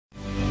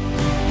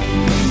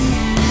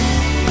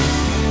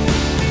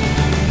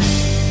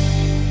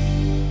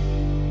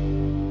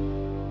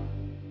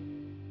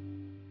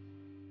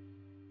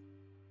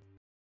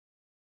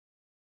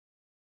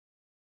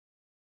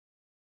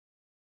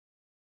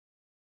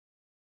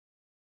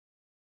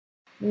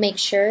Make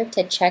sure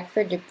to check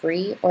for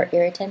debris or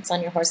irritants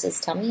on your horse's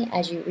tummy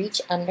as you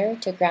reach under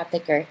to grab the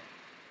girth.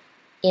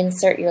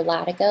 Insert your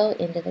latigo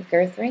into the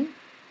girth ring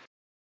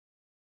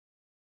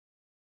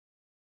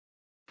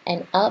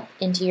and up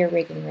into your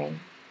rigging ring.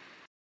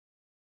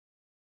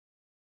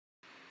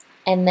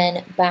 And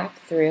then back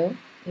through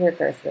your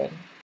girth ring.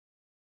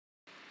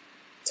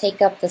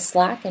 Take up the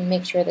slack and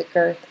make sure the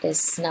girth is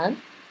snug.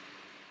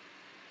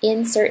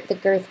 Insert the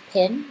girth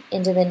pin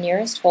into the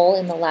nearest hole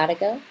in the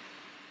latigo.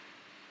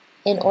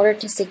 In order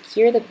to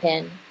secure the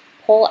pin,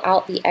 pull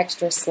out the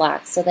extra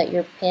slack so that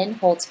your pin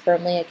holds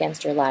firmly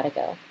against your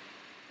latigo.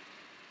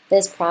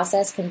 This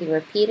process can be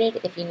repeated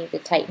if you need to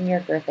tighten your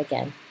girth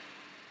again.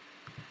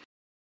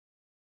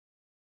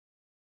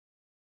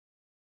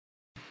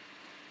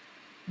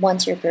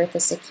 Once your girth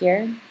is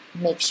secure,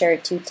 make sure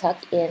to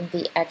tuck in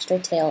the extra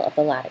tail of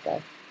the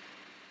latigo.